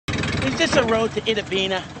this a road to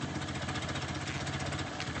Itabina?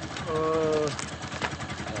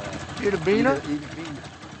 Itabina?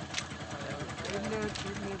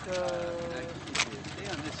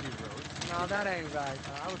 No, that ain't right.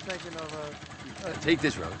 I was thinking of Take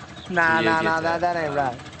this road. Nah, that ain't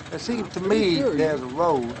right. It seems to me there's a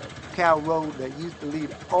road, cow road, that used to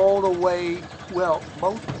lead all the way, well,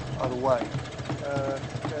 most of the way.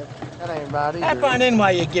 That ain't right either. Hop on in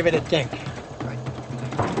while you give it a think.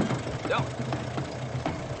 Don't.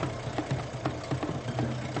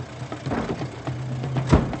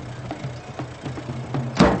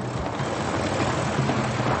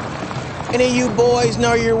 Any of you boys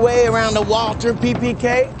know your way around the Walter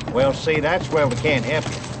PPK? Well, see, that's where we can't help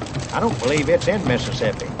you. I don't believe it's in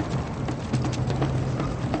Mississippi.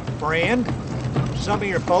 Friend, some of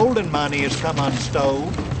your folding money has come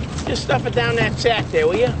unstowed. Just stuff it down that sack there,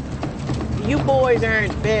 will you? You boys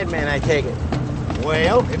aren't bad men, I take it.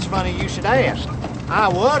 Well, it's funny you should ask. I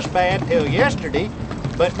was bad till yesterday,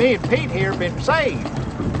 but me and Pete here been saved.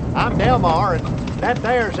 I'm Delmar, and that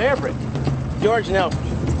there's Everett. George Nelson.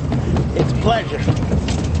 It's a pleasure.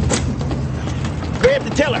 Grab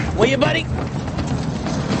the tiller, will you, buddy?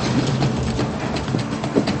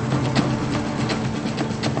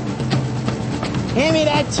 Hand me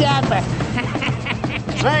that chopper.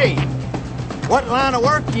 Say, what line of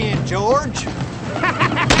work you in, George?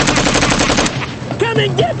 Come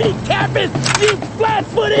and get me, Cappus, you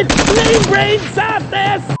flat-footed, lame-brained,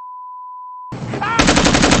 soft-ass.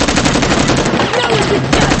 Know what you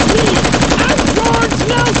got me? I'm George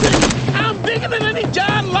Nelson. I'm bigger than any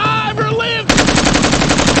John Law ever lived.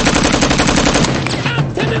 I'm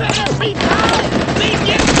 10.5 feet tall. They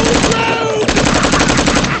get to the road.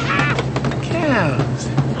 Cows.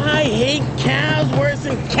 I hate cows worse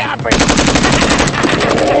than cappers.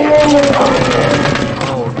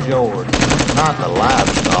 Oh, George, not the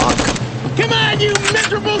livestock. Come on, you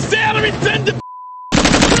miserable salary son of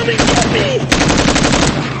come and get me.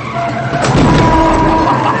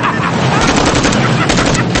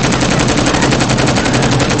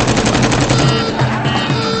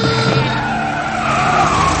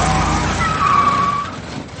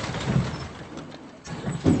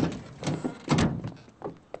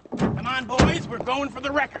 Come on, boys, we're going for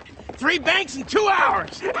the record. 3 banks in 2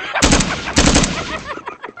 hours.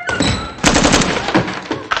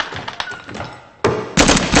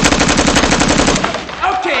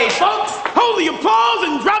 Okay, folks, hold the applause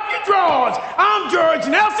and drop your drawers. I'm George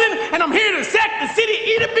Nelson, and I'm here to sack the city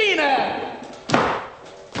of Itabina.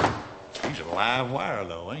 He's a live wire,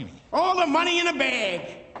 though, ain't he? All the money in a bag.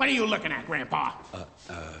 What are you looking at, Grandpa?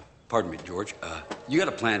 Pardon me, George. You got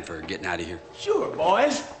a plan for getting out of here? Sure,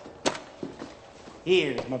 boys.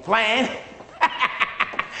 Here's my plan.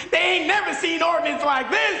 They ain't never seen ordinance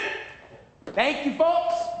like this. Thank you,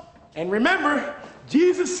 folks. And remember,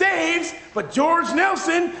 Jesus saves, but George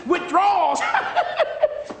Nelson withdraws.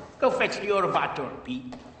 Go fetch the order bator,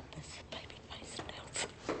 Pete.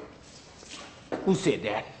 Who said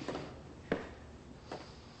that?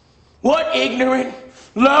 What ignorant,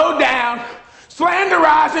 low down,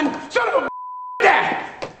 slanderizing son of a that?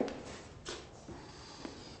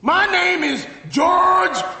 My name is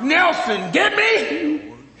George Nelson. Get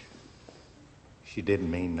me? She didn't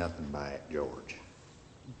mean nothing by it, George.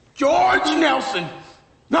 George Nelson,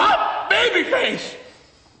 not Babyface.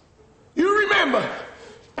 You remember,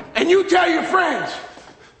 and you tell your friends,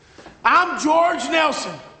 I'm George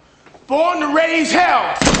Nelson, born to raise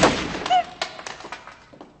hell.